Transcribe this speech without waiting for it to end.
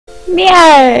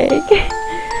Nyarg!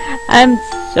 I'm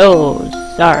so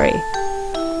sorry.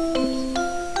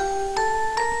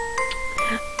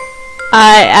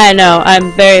 I know,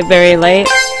 I'm very, very late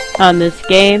on this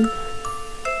game.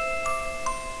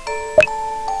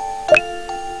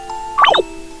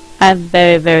 I'm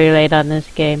very, very late on this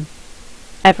game.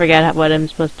 I forgot what I'm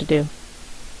supposed to do.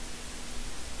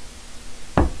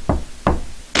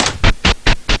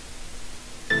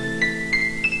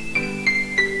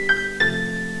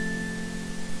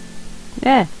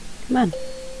 Yeah, come on.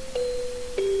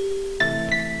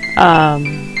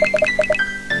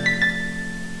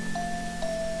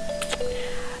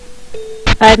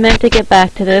 I meant to get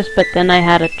back to this, but then I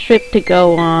had a trip to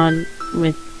go on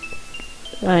with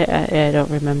I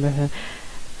don't remember who,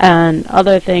 and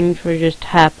other things were just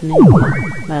happening.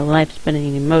 My life's been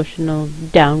an emotional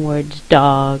downwards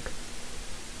dog.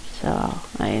 So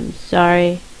I am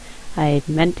sorry. I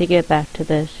meant to get back to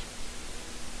this.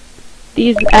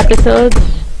 These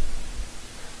episodes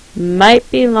might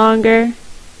be longer,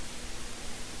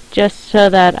 just so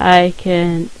that I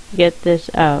can get this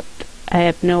out. I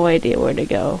have no idea where to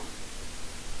go.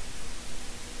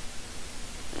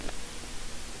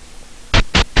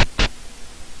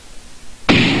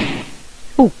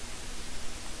 Ooh,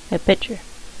 a picture.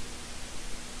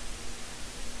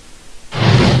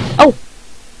 Oh!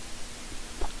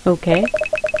 Okay.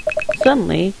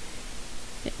 Suddenly,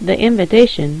 the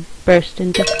invitation burst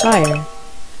into fire.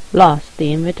 Lost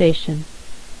the invitation.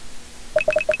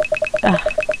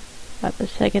 At the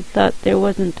second thought, there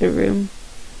wasn't a room.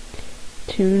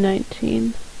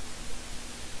 219.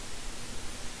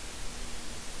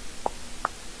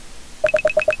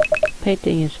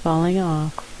 Painting is falling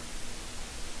off.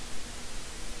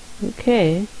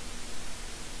 Okay.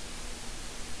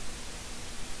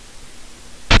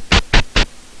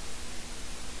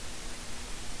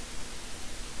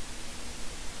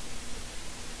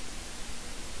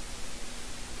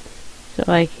 So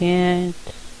I can't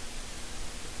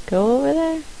go over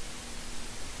there?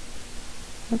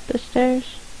 Up the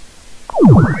stairs?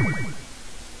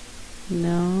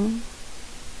 No.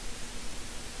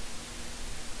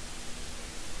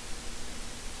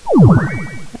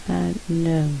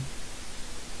 No.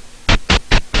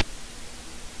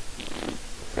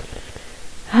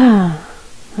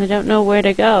 I don't know where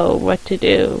to go, what to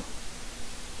do.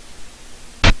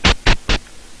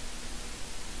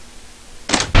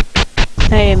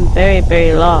 I am very,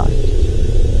 very lost in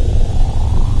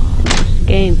this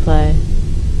gameplay.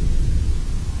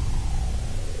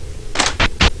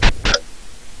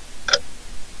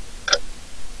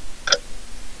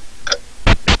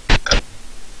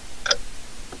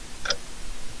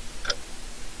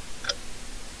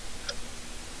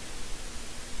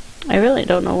 I really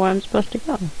don't know where I'm supposed to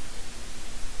go.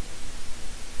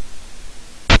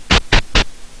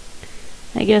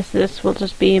 I guess this will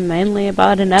just be mainly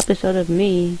about an episode of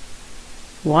me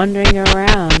wandering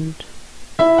around.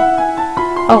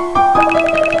 Oh!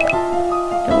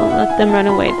 I won't let them run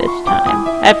away this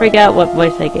time. I forgot what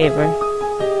voice I gave her.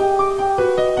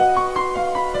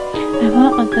 I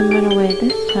won't let them run away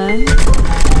this time.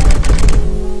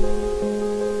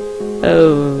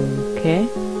 Okay.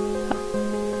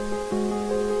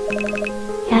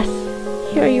 Yes,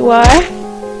 here you are.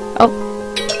 Oh.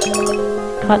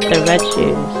 Caught the red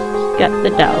shoes. Got the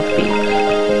doll feet.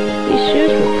 These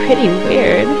shoes were pretty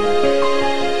weird.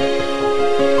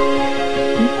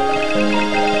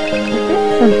 Is there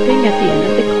something at the end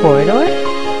of the corridor?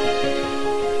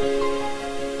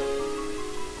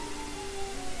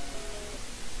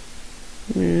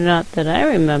 Not that I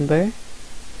remember.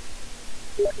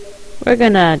 We're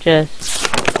gonna just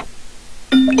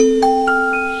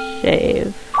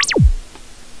save.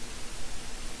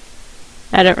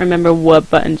 I don't remember what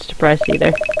buttons to press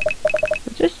either.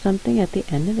 Was there something at the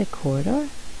end of the corridor?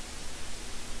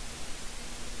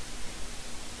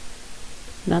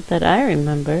 Not that I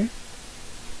remember.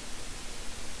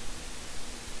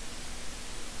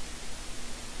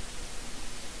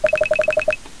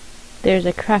 There's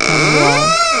a crack on the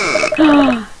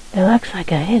wall. It looks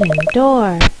like a hidden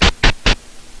door.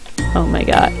 Oh my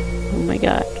god. Oh my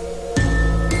god.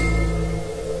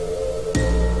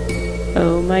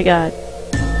 Oh my god.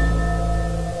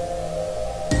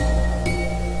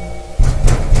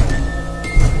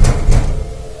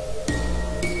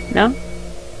 No?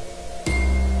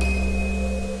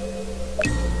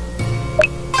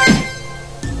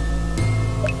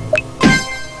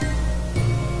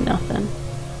 Nothing.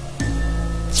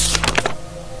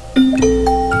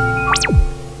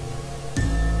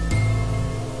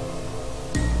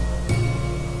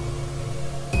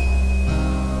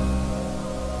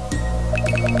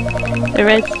 The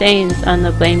red stains on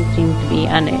the blade seem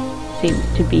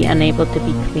to be unable to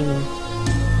be cleaned.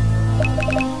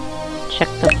 Check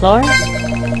the floor.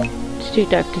 It's too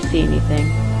dark to see anything.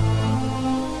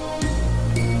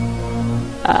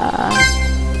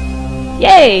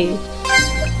 Yay!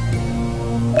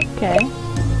 Okay.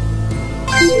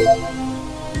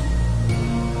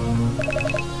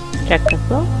 Check the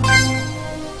floor.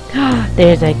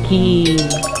 There's a key.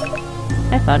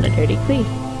 I found a dirty key.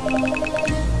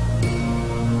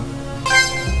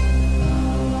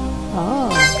 Oh.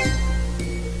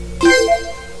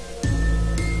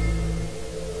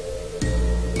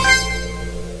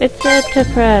 It said to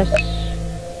press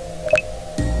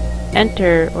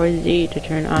Enter or Z to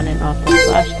turn on and off the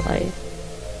flashlight.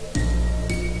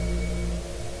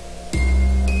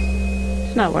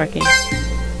 It's not working.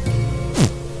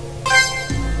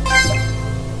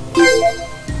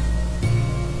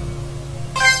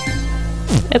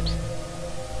 Oops.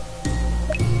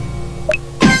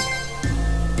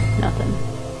 Nothing.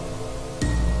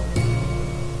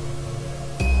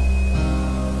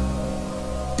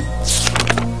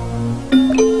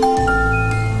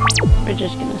 We're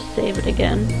just gonna save it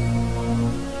again.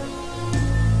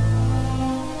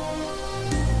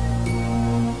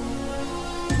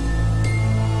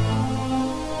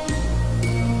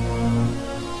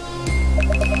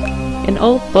 An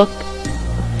old book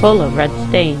full of red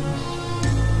stains.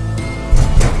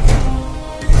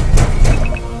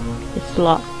 It's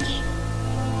locked.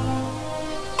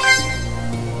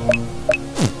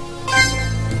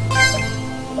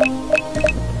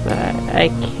 But I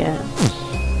can't.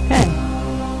 Okay.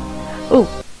 Ooh.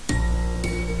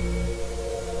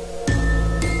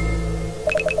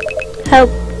 Help!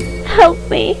 Help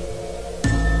me!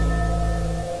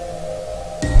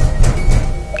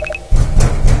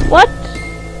 What?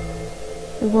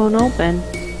 It won't open.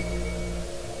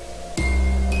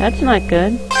 That's not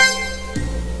good.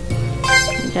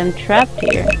 I'm trapped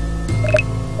here.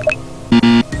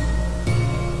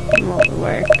 It won't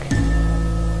work.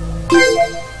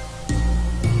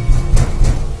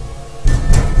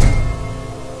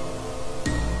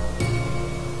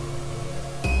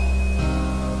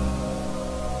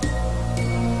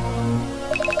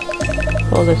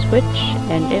 Pull the switch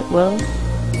and it will.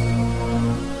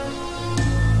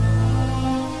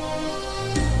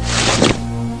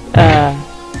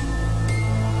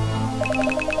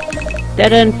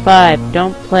 Dead End 5.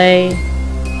 Don't play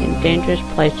in dangerous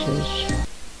places.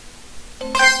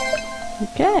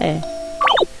 Okay.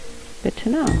 Good to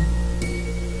know.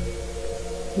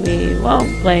 We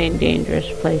won't play in dangerous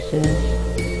places.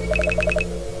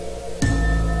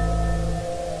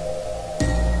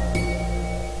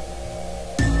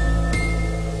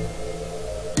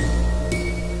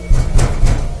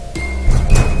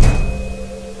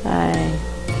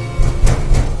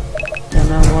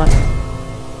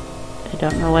 I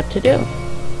don't know what to do.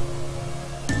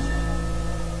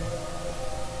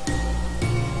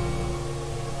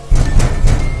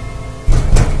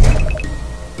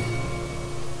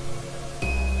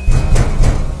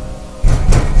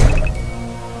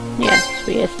 Yes,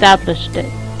 we established it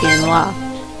being locked.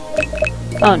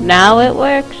 Oh, now it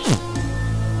works?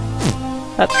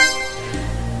 Oops.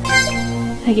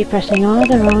 I keep pressing all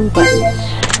the wrong buttons.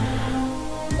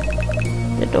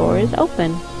 The door is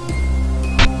open.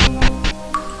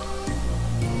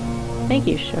 Thank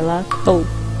you, Sherlock. Oh.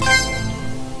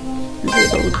 It's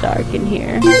a little dark in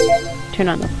here. Turn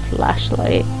on the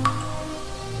flashlight.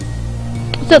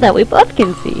 So that we both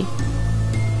can see.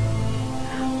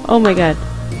 Oh my god.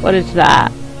 What is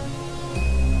that?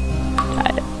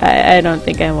 I don't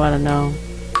think I want to know.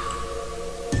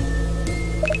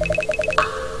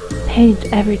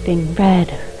 Paint everything red,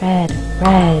 red,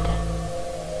 red.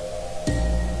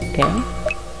 Okay.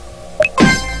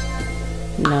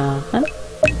 Nothing.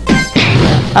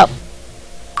 Oh.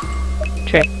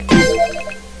 Trick.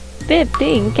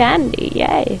 15 candy,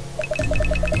 yay.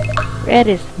 Red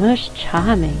is most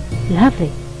charming,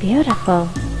 lovely, beautiful.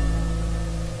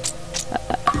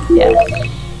 Yes.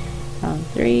 Found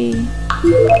 3.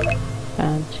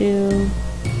 Found 2.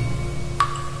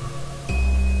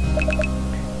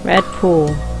 Red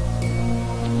pool.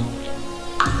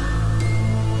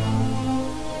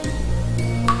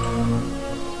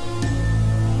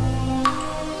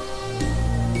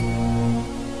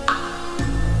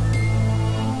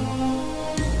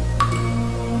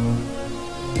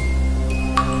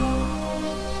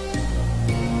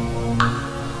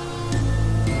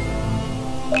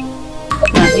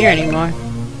 Not here anymore.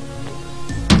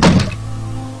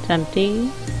 It's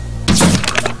empty.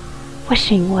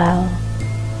 Wishing well.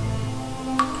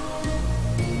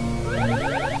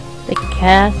 The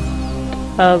cast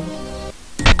of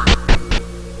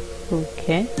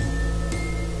Okay.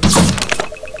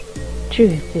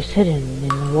 Truth is hidden in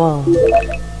the wall. Is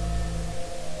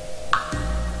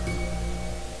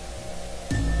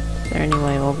there any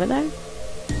way over there?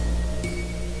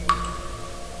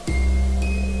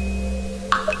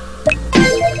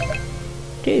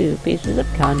 Two pieces of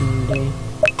candy.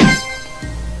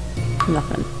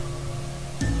 Nothing.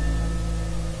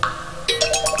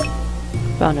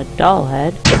 Found a doll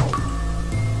head.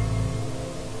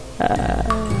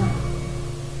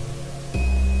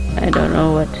 I don't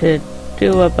know what to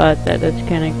do about that. That's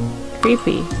kind of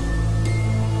creepy.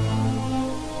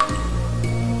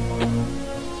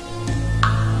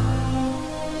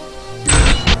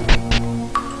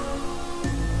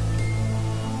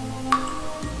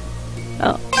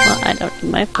 Oh, well, I don't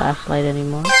need my flashlight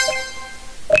anymore.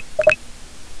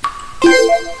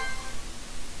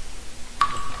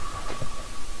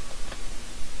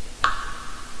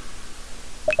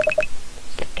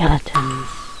 Skeletons.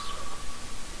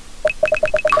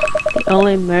 The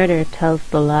only murder tells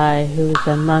the lie who is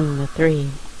among the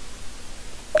three.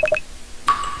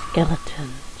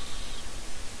 Skeletons.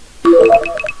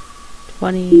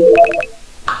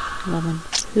 2011.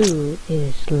 Who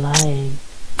is lying?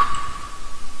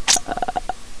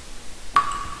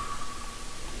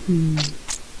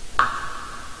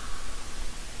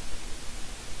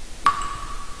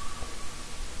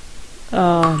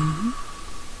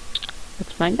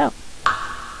 Let's find out.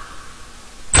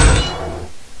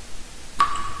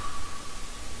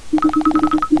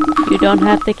 You don't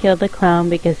have to kill the clown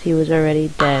because he was already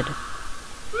dead.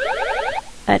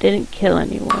 I didn't kill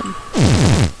anyone.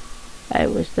 I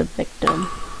was the victim.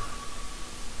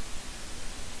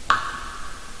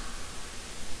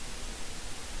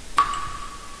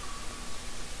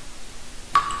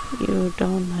 You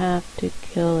don't have to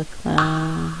kill a clown.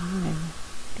 I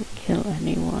didn't kill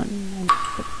anyone. I'm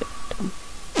the victim.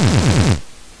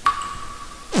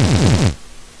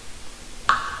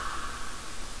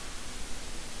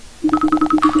 You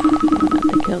don't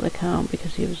have to kill the clown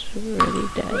because he was already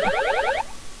dead.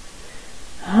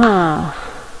 Huh.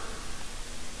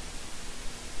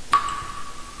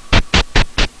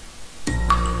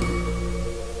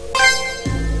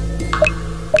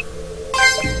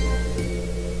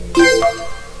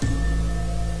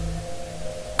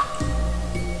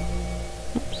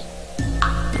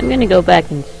 I'm gonna go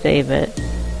back and save it.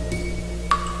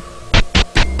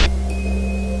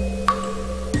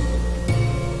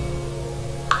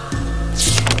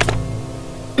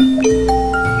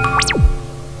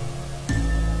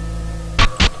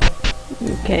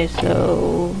 Okay,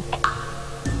 so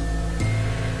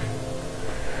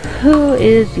who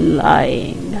is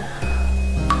lying?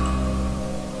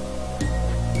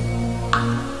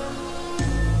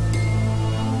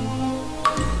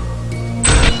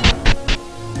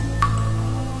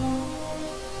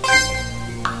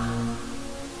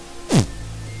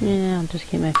 Yeah, I'll just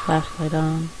keep my flashlight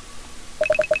on.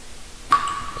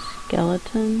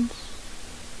 Skeletons.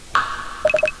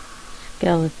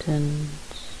 Skeletons.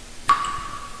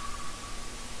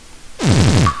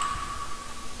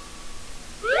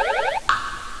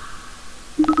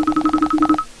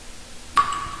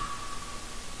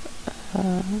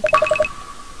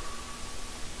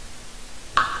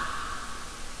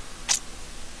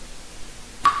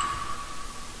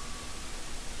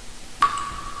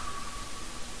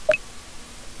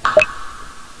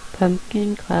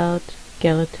 Pumpkin, cloud,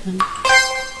 skeleton.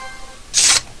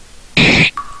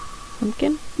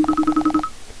 Pumpkin?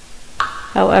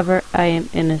 However, I am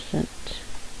innocent.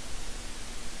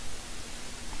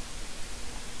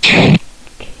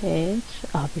 Okay, it's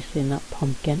obviously not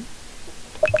pumpkin.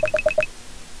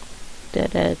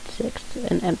 Dead at 6,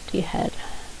 an empty head.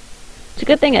 It's a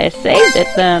good thing I saved it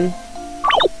then.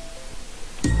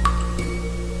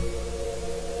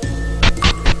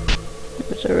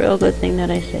 It's a real good thing that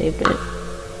I saved it.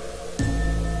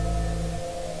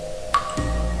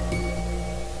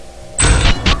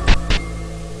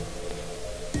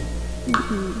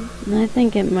 And I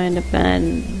think it might have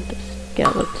been the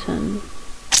skeleton.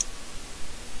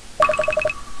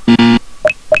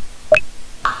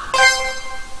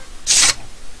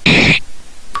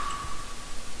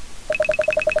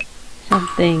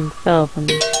 Something fell from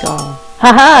the skull.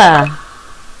 Haha!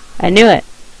 I knew it!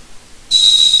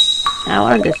 I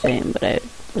wanted to say him, but I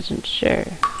wasn't sure.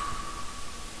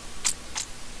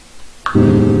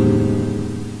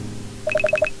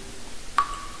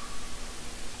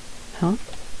 Huh?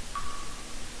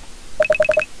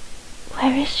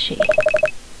 Where is she?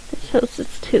 This house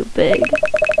is too big.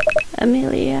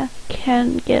 Amelia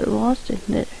can get lost in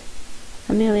there.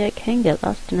 Amelia can get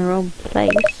lost in her own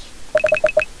place.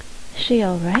 Is she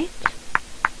alright?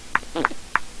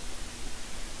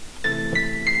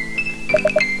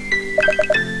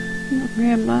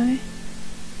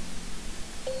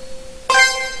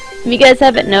 you guys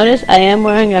haven't noticed, I am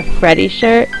wearing a Freddy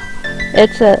shirt.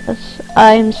 It says,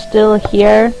 "I'm still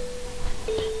here."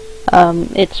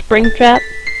 It's Springtrap.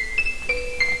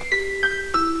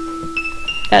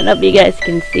 I don't know if you guys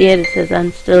can see it. It says,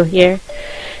 "I'm still here."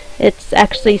 It's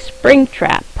actually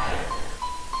Springtrap.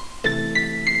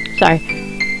 Sorry.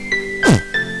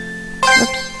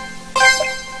 Oops.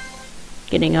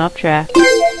 Getting off track.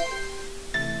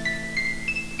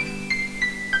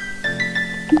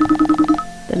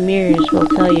 The mirrors will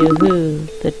tell you who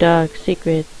the dark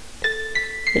secret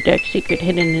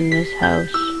hidden in this house.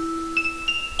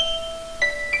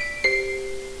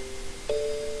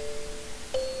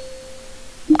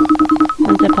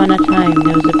 Once upon a time,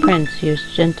 there was a prince. He was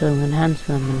gentle and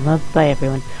handsome and loved by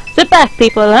everyone. Sit back,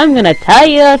 people. I'm gonna tell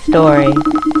you a story.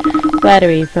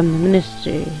 Flattery from the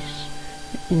ministers,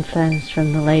 influence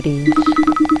from the ladies,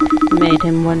 made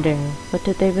him wonder, what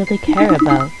did they really care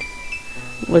about?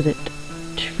 Was it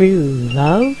true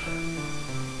love?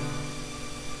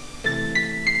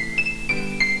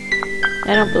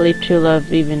 I don't believe true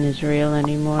love even is real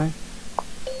anymore.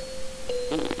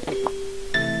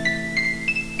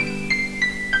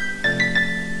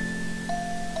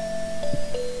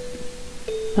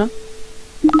 Huh?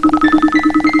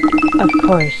 Of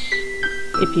course,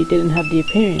 if you didn't have the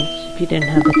appearance, if you didn't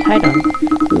have the title,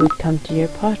 who would come to your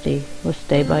party or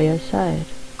stay by your side?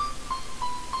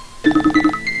 She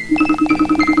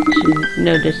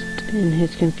noticed in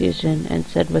his confusion and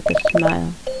said with a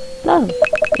smile, "Love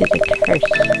is a curse.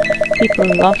 People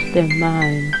lost their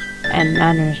minds and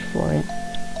manners for it,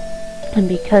 and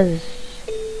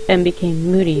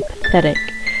became moody, pathetic,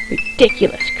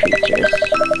 ridiculous creatures.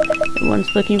 The ones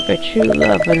looking for true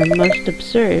love are the most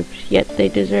absurd, yet they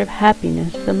deserve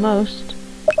happiness the most.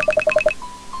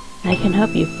 I can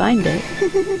help you find it."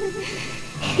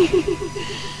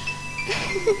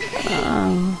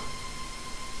 Oh,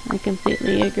 I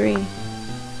completely agree.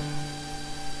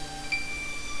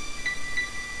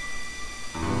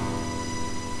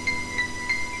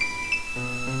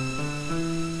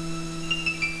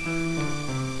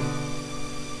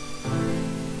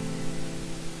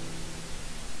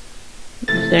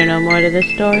 Is there no more to this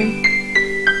story?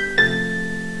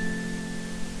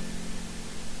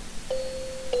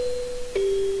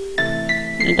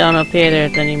 It don't appear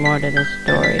there's any more to this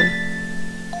story.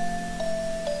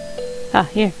 Ah,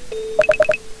 here.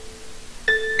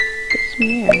 This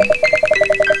mirror.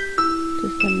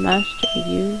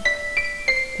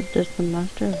 Does the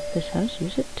master of this house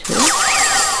use it too?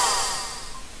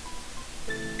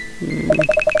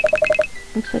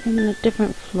 Looks like I'm on a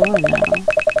different floor now.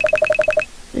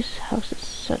 This house is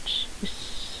such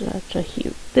a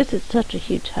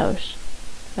huge house.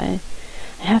 I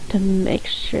have to make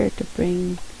sure to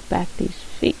bring back these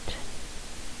feet.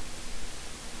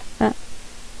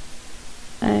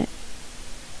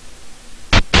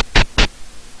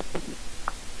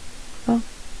 Oh,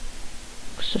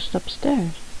 it's just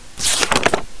upstairs.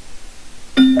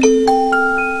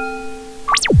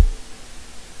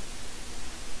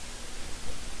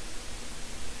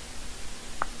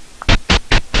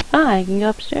 Ah, I can go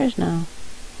upstairs now.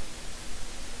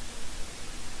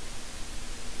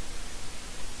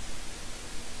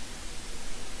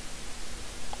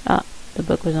 Ah, the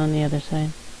book was on the other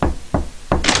side.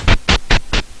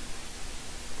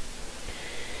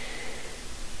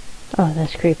 Oh,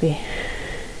 that's creepy.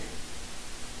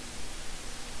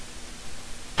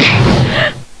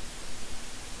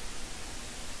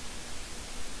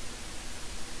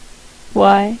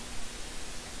 Why?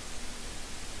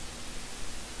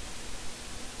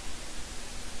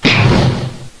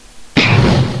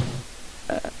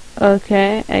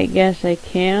 Okay, I guess I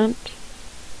can't.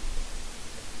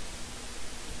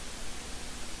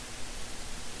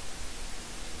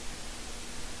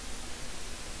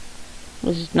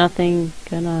 Was nothing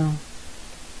gonna...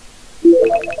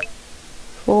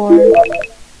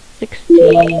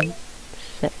 4:16,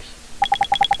 6.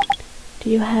 Do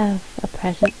you have a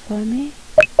present for me?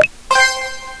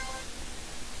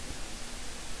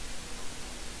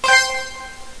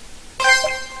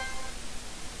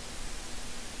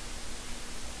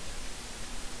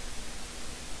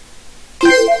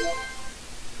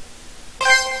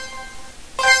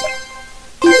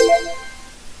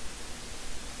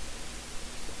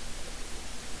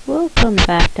 We'll come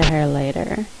back to her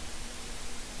later.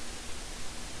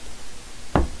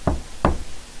 I'm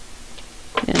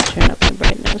gonna turn up the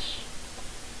brightness.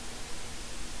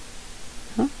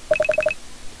 Huh?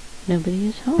 Nobody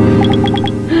is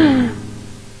home.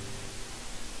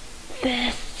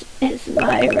 This is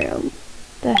my room.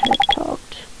 The head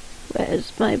talked.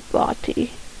 Where's my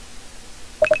body?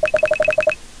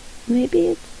 Maybe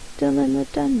it's still in the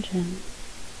dungeon.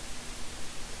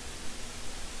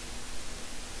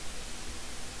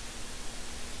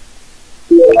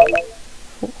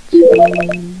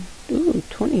 Ooh,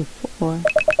 24.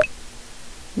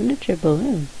 Miniature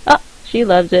balloon. Oh, she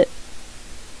loves it.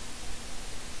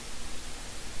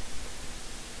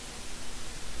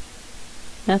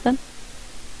 Nothing?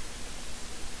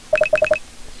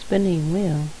 Spinning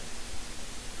wheel.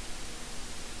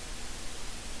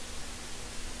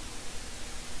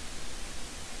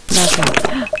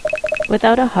 Nothing.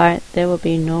 Without a heart, there will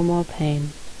be no more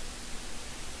pain.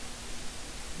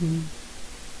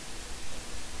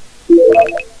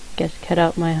 Guess cut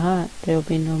out my heart, there will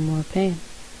be no more pain.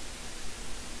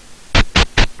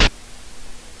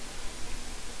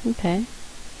 Okay.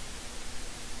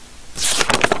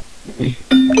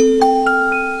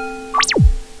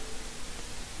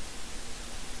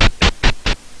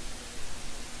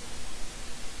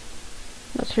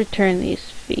 Let's return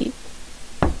these feet.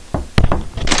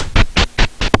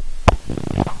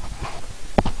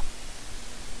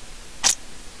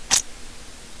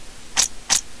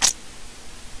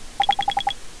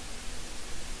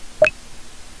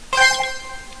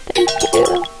 Thank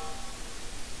you.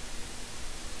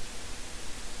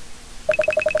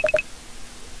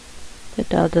 The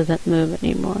doll doesn't move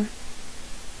anymore.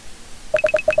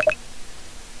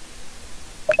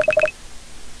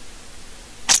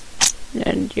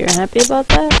 And you're happy about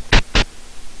that?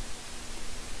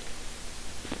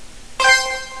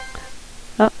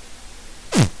 Oh.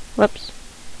 Whoops.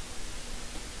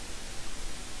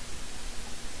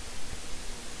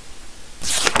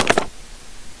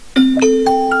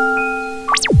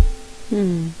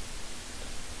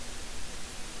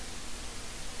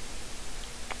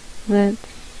 Let's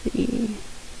see.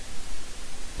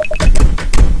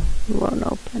 It won't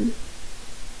open.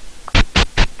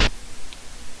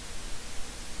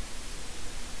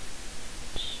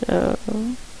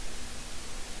 So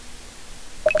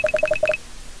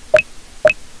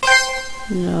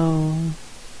no.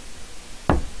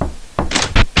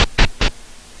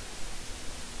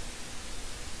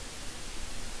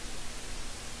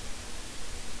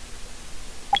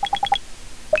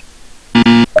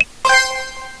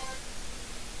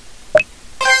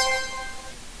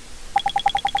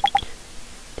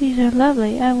 These are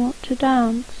lovely. I want to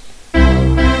dance.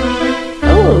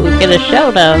 Oh, we get a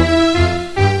show though.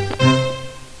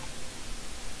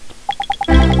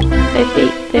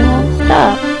 They won't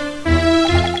stop.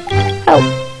 Help!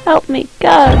 Help me,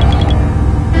 God!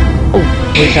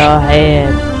 Oh, with our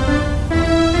head.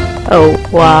 Oh,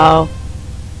 wow.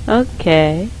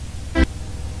 Okay.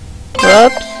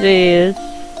 Whoopsies.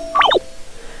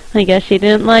 I guess she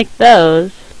didn't like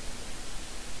those.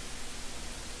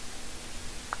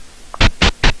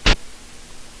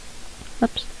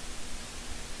 Oops.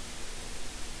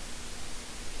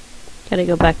 Gotta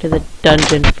go back to the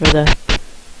dungeon for the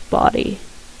body.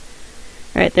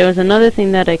 Alright, there was another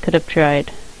thing that I could have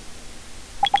tried.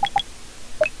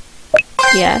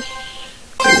 Yes.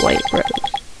 White rose.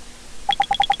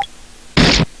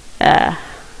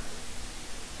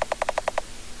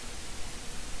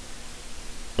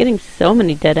 Getting so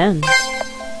many dead ends.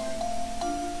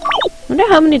 Wonder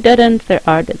how many dead ends there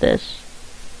are to this.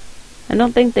 I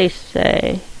don't think they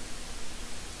say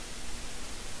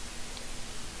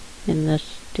in this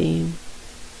Steam.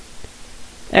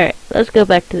 Alright, let's go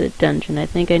back to the dungeon. I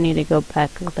think I need to go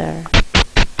back there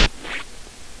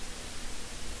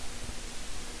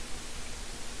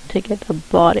to get the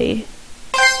body.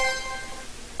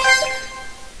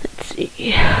 Let's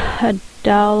see. A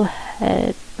doll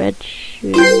head, red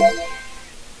shoes.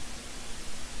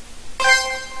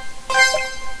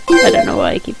 I don't know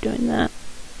why I keep doing that.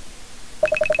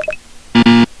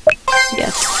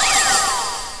 Yes.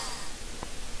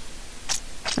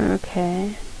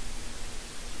 Okay.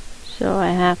 So I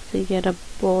have to get a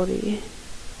body.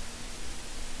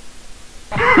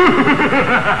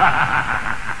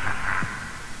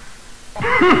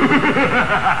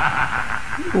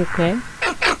 Okay.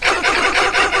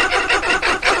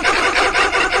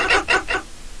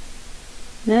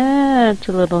 That's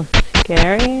a little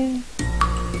scary.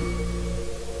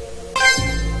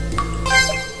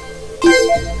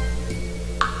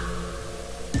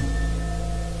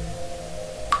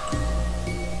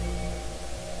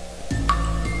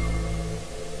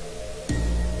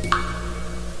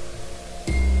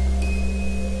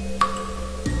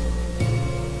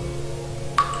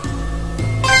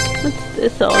 What's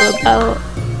this all about?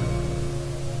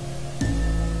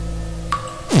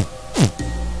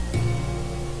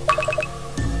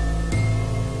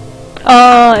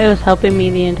 Oh, it was helping me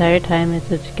the entire time.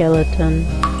 It's a skeleton.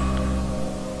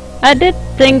 I did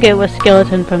think it was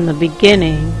skeleton from the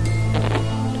beginning,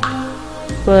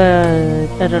 but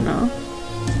I don't know.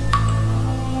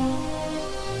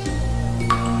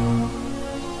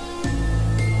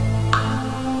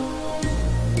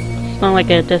 It's not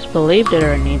like I disbelieved it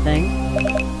or anything.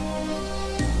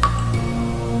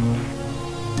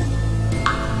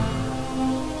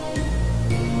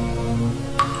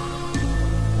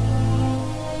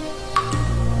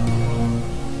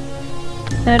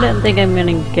 I don't think I'm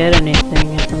gonna get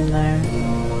anything from there.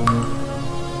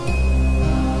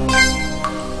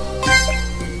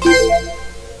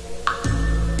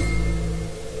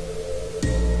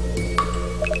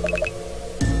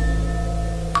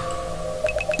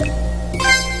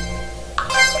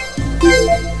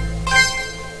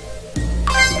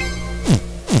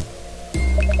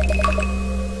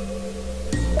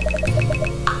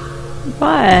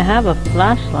 Why, I have a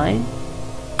flashlight.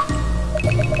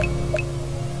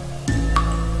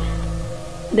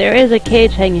 There is a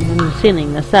cage hanging from the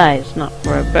ceiling. The size, not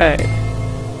for a bird.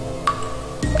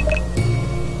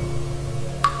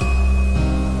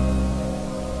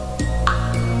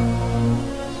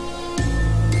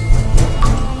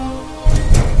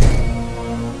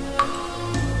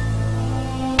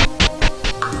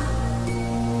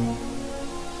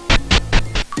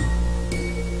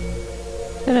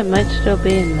 But it might still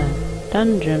be in the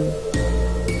dungeon.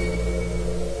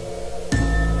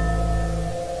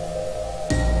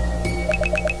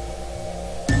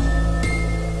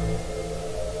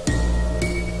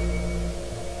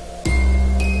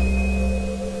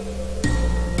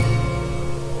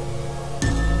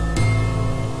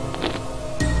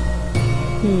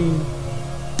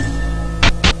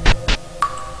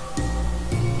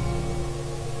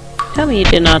 Tell me you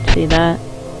did not see that.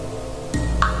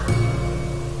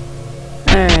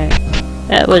 Alright,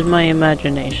 that was my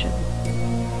imagination.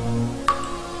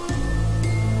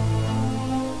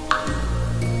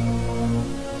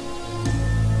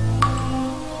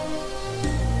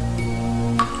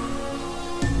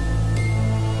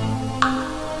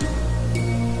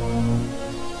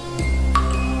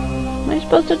 What am I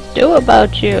supposed to do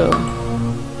about you?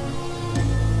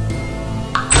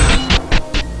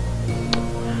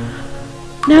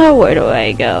 Now where do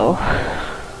I go?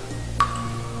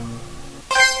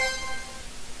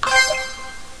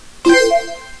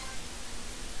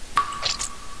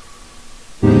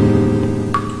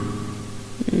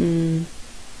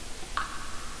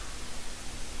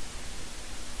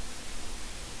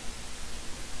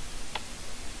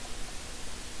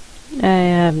 I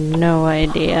have no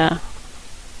idea.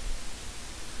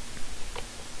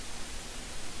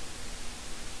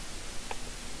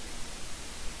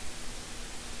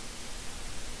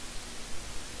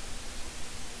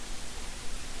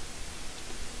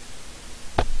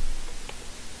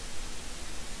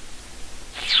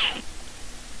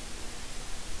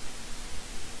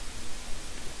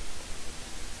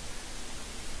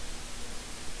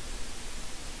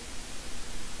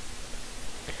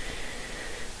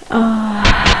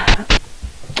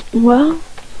 Well,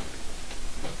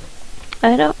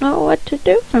 I don't know what to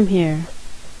do from here.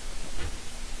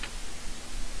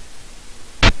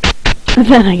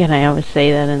 Then again, I always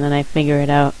say that and then I figure it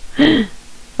out.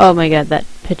 Oh my god, that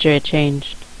picture had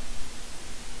changed.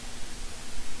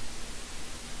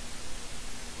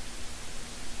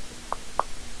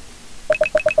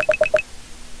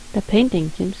 The painting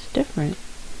seems different.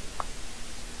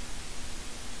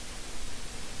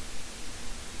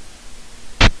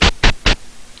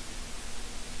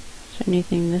 Is there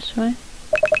anything this way?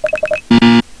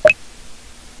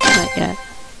 Not yet.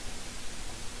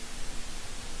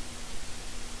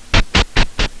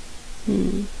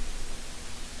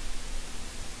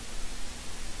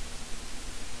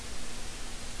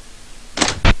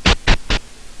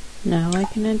 Now I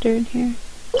can enter in here?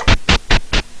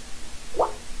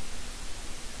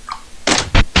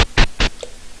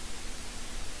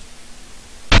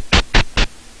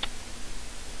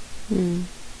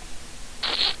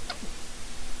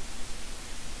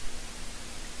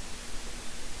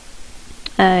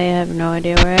 I have no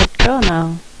idea where I'd go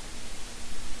now.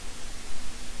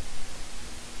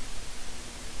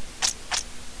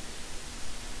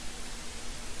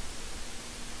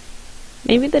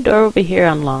 Maybe the door over here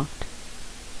unlocked.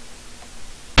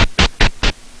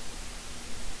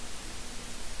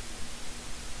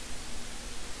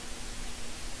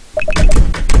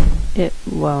 It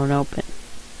won't open.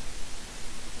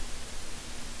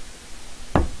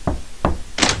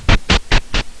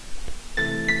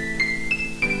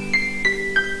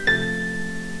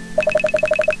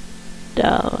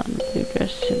 Dull, you're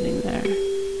just sitting there.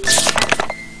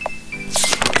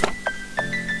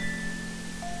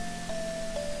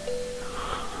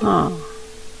 Huh.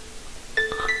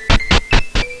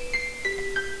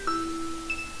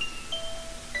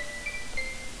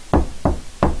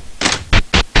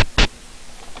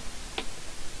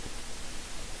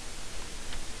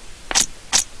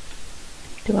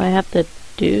 Do I have to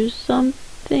do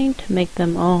something to make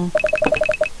them all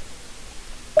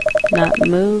not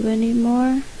move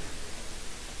anymore?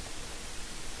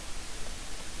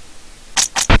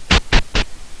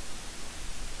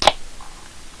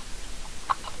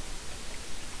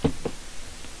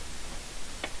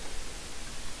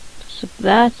 So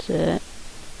that's it.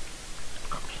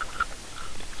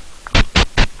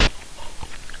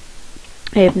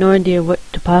 I have no idea what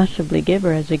to possibly give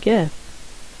her as a gift.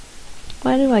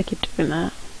 Why do I keep doing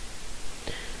that?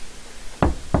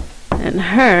 And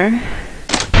her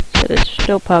said it's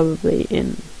still probably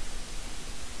in.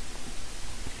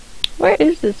 Where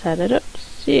is this head? I don't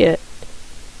see it.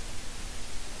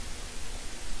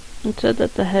 It said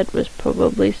that the head was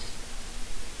probably,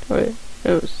 or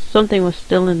something was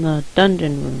still in the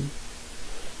dungeon room.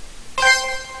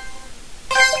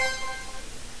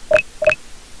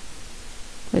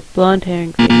 With blonde hair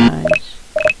and green eyes.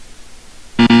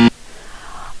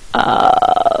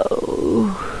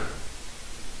 Oh.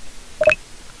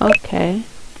 Okay.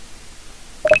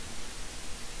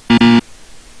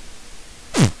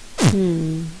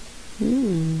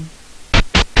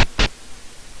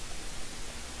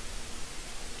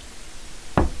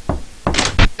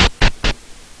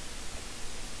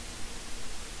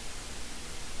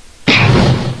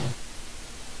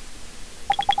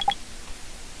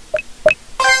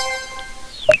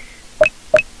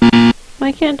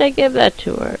 Why can't I give that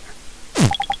to her?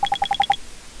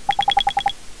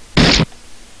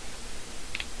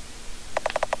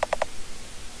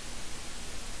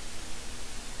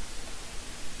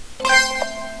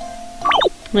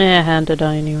 Yeah, hand it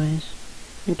on anyways.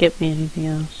 Don't get me anything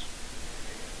else.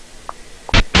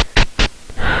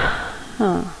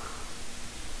 Huh.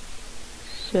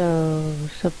 So,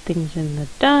 something's in the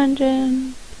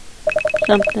dungeon.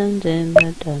 Something's in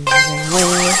the dungeon.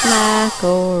 Where's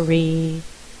Macquarie?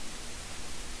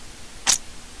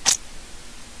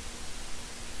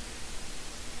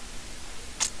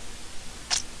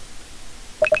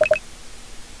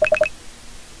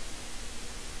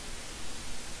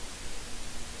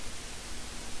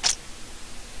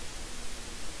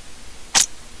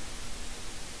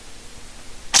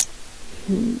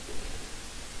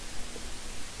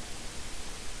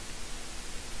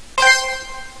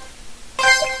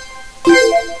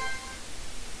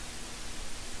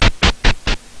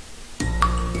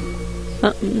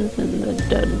 Something's in the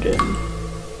dungeon.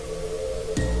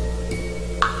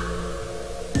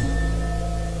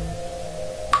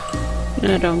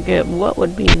 I don't get what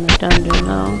would be in the dungeon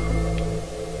though.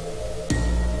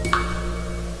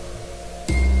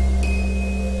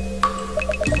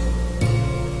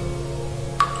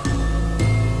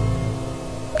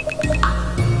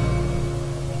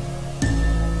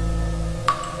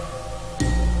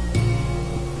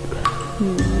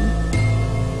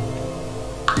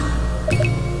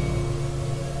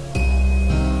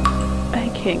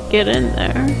 Can't get in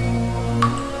there.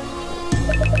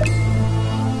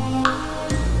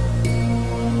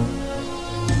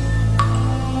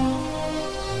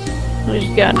 There's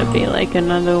gotta be like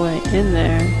another way in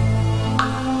there.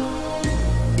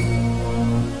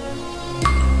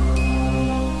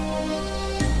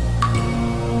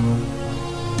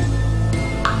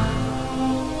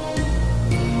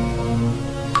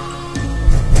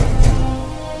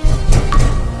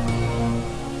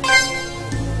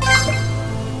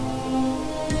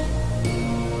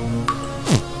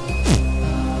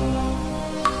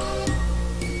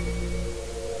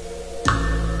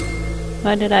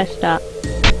 Why did I stop?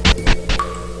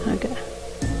 Okay.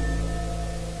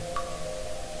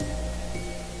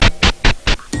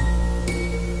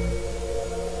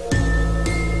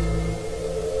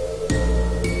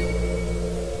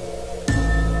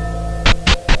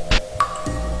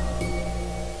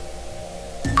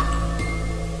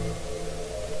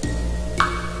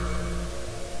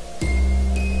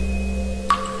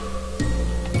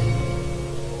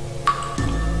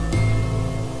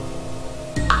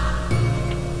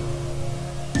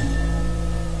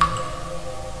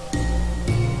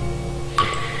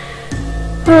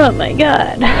 Oh my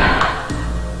god.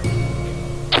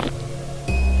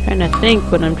 Trying to think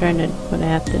what I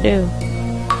have to do.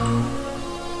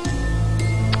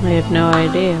 I have no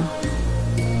idea.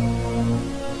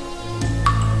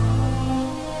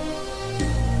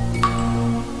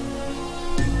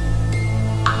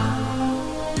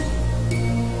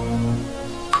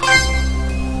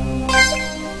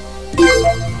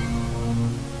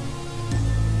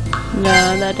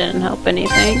 that didn't help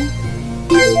anything.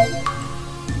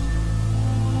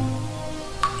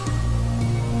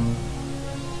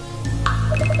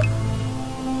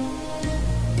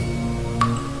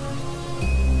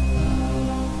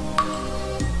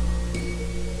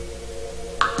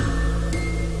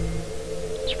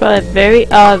 It's probably very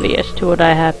obvious to what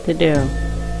I have to do.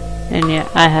 And yet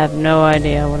I have no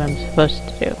idea what I'm supposed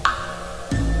to do.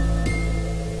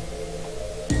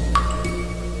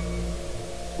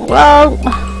 Well,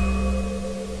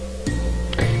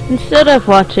 instead of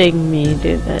watching me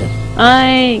do this,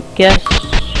 I guess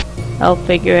I'll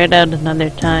figure it out another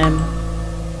time.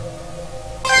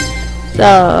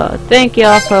 So, thank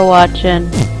y'all for watching.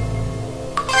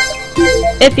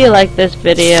 If you like this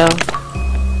video,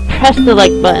 press the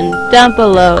like button down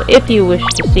below if you wish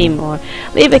to see more.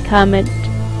 Leave a comment.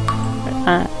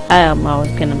 I am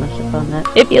always gonna mess up on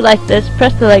that. If you like this,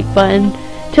 press the like button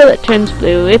till it turns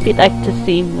blue. If you'd like to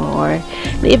see more,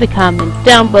 leave a comment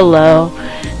down below.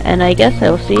 And I guess I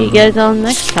will see you guys all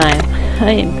next time.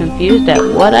 I am confused at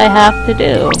what I have to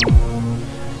do.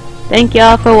 Thank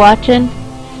y'all for watching.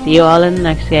 See you all in the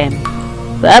next game.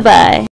 Bye bye.